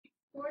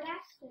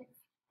4-6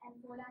 and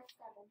 4-7.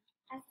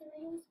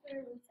 Estimating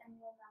square roots and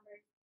real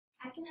numbers.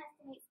 I can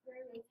estimate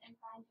square roots and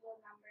find real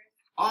numbers.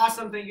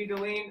 Awesome, thank you,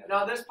 Delene.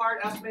 Now this part,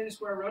 estimating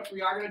square roots,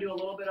 we are going to do a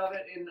little bit of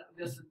it in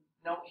this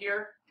note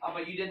here,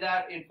 but you did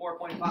that in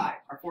 4.5,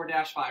 or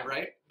 4-5,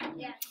 right?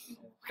 Yes.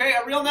 Okay,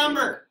 a real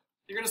number.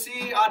 You're going to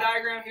see a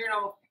diagram here in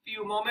a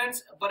few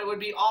moments, but it would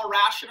be all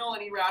rational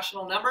and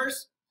irrational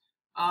numbers.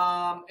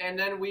 And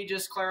then we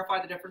just clarify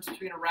the difference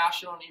between a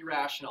rational and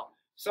irrational.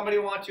 Somebody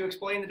want to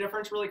explain the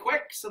difference really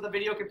quick so the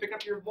video can pick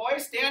up your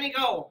voice? Danny,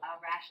 go.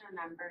 A rational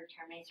number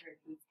terminates or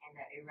repeats, and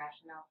the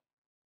irrational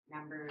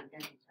number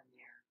doesn't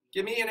terminate.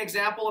 Give me an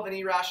example of an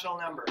irrational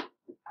number.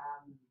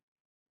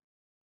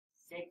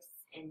 6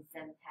 and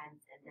 7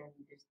 times, and then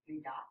there's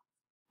 3 dots.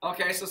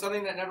 Okay, so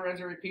something that never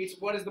ends or repeats.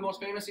 What is the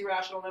most famous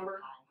irrational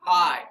number?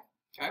 Pi.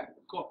 Pi. Okay,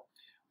 cool.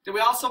 Then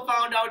we also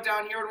found out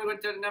down here when we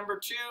went to number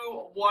 2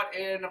 what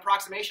an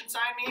approximation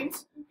sign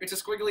means. It's a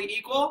squiggly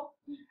equal.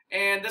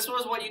 And this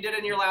was what you did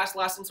in your last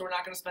lesson, so we're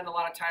not going to spend a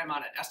lot of time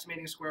on it,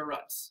 estimating square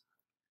roots.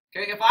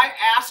 Okay, if I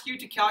ask you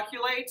to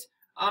calculate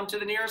to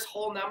the nearest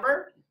whole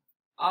number,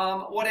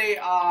 what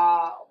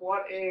a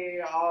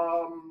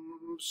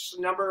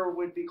number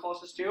would be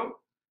closest to?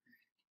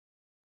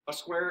 A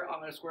square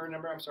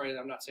number. I'm sorry,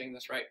 I'm not saying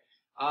this right.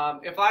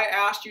 If I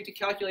asked you to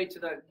calculate to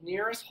the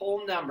nearest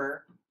whole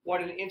number what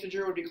an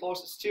integer would be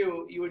closest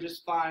to, you would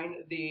just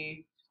find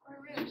the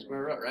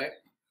square root, right?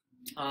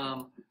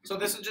 So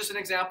this is just an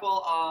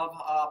example of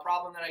a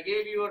problem that I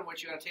gave you in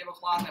which you had a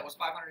tablecloth that was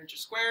 500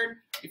 inches squared.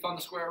 You found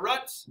the square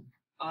roots,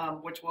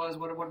 which was,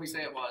 what did we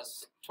say it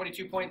was?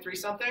 22.3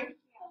 something,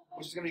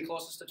 which is going to be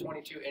closest to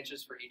 22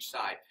 inches for each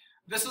side.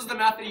 This is the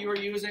method you were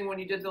using when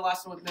you did the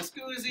lesson with Miss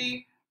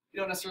Guzzi. You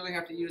don't necessarily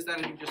have to use that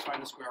if you just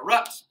find the square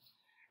roots.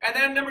 And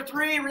then number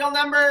 3, real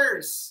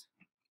numbers.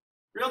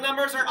 Real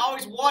numbers are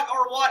always what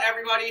or what,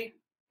 everybody?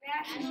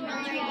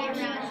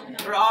 Rational.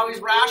 They're always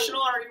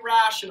rational or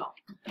irrational.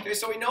 Okay,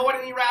 so we know what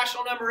an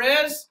irrational number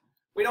is.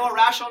 We know what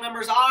rational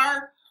numbers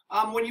are.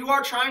 When you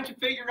are trying to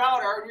figure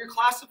out, or you're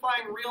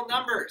classifying real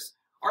numbers,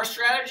 our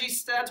strategy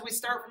says we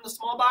start from the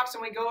small box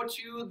and we go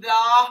to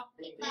the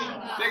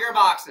bigger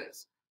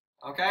boxes.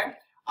 Okay?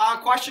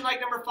 Question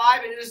like number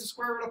 5, it is the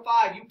square root of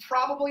 5. You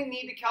probably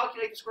need to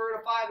calculate the square root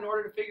of 5 in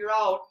order to figure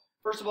out,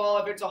 first of all,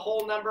 if it's a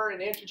whole number,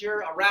 an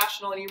integer, a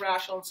rational, an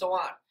irrational, and so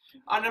on.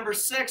 On number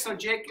 6, so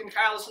Jake and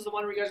Kyle, this is the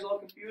one where you guys are a little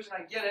confused,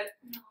 and I get it.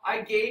 I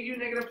gave you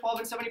negative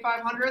 12 and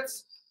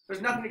 75/100ths. There's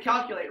nothing to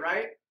calculate,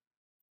 right?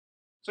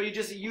 So you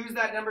just use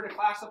that number to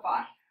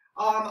classify.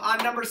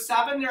 On number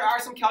 7, there are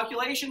some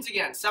calculations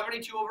again.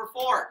 72 over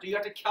 4. Do you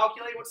have to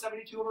calculate what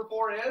 72 over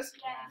 4 is?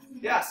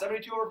 Yes. Yeah,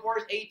 72 over 4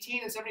 is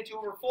 18, and 72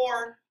 over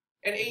 4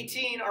 and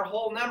 18 are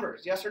whole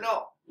numbers. Yes or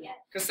no? Yes.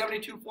 Because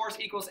 72 fourths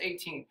equals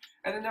 18.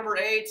 And then number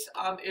 8,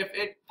 if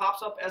it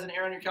pops up as an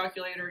error on your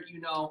calculator, you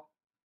know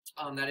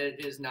that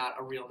it is not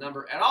a real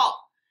number at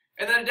all.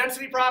 And then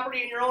density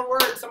property in your own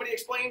words. Somebody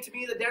explain to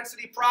me the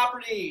density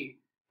property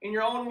in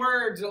your own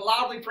words.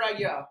 Loudly,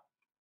 Pragya.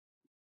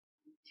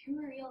 2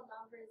 real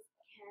numbers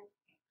can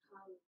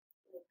come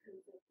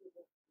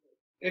consecutively.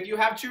 If you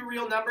have 2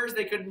 real numbers,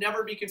 they could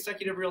never be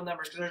consecutive real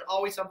numbers because there's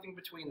always something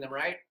between them,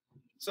 right?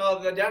 So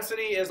the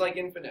density is like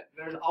infinite.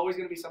 There's always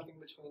going to be something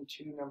between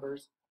 2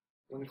 numbers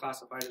when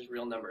classified as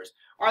real numbers.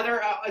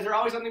 Is there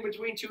always something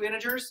between 2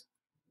 integers?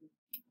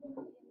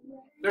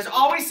 There's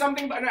always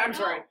something, I'm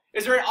sorry.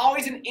 Is there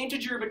always an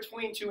integer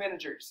between 2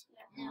 integers?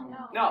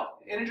 No.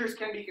 Integers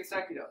can be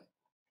consecutive.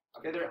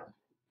 Okay,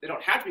 they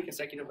don't have to be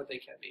consecutive, but they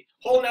can be.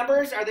 Whole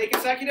numbers, are they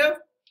consecutive?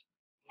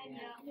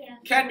 Yes.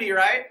 Can be,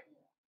 right?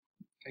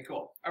 Okay,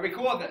 cool. Are we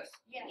cool with this?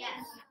 Yes.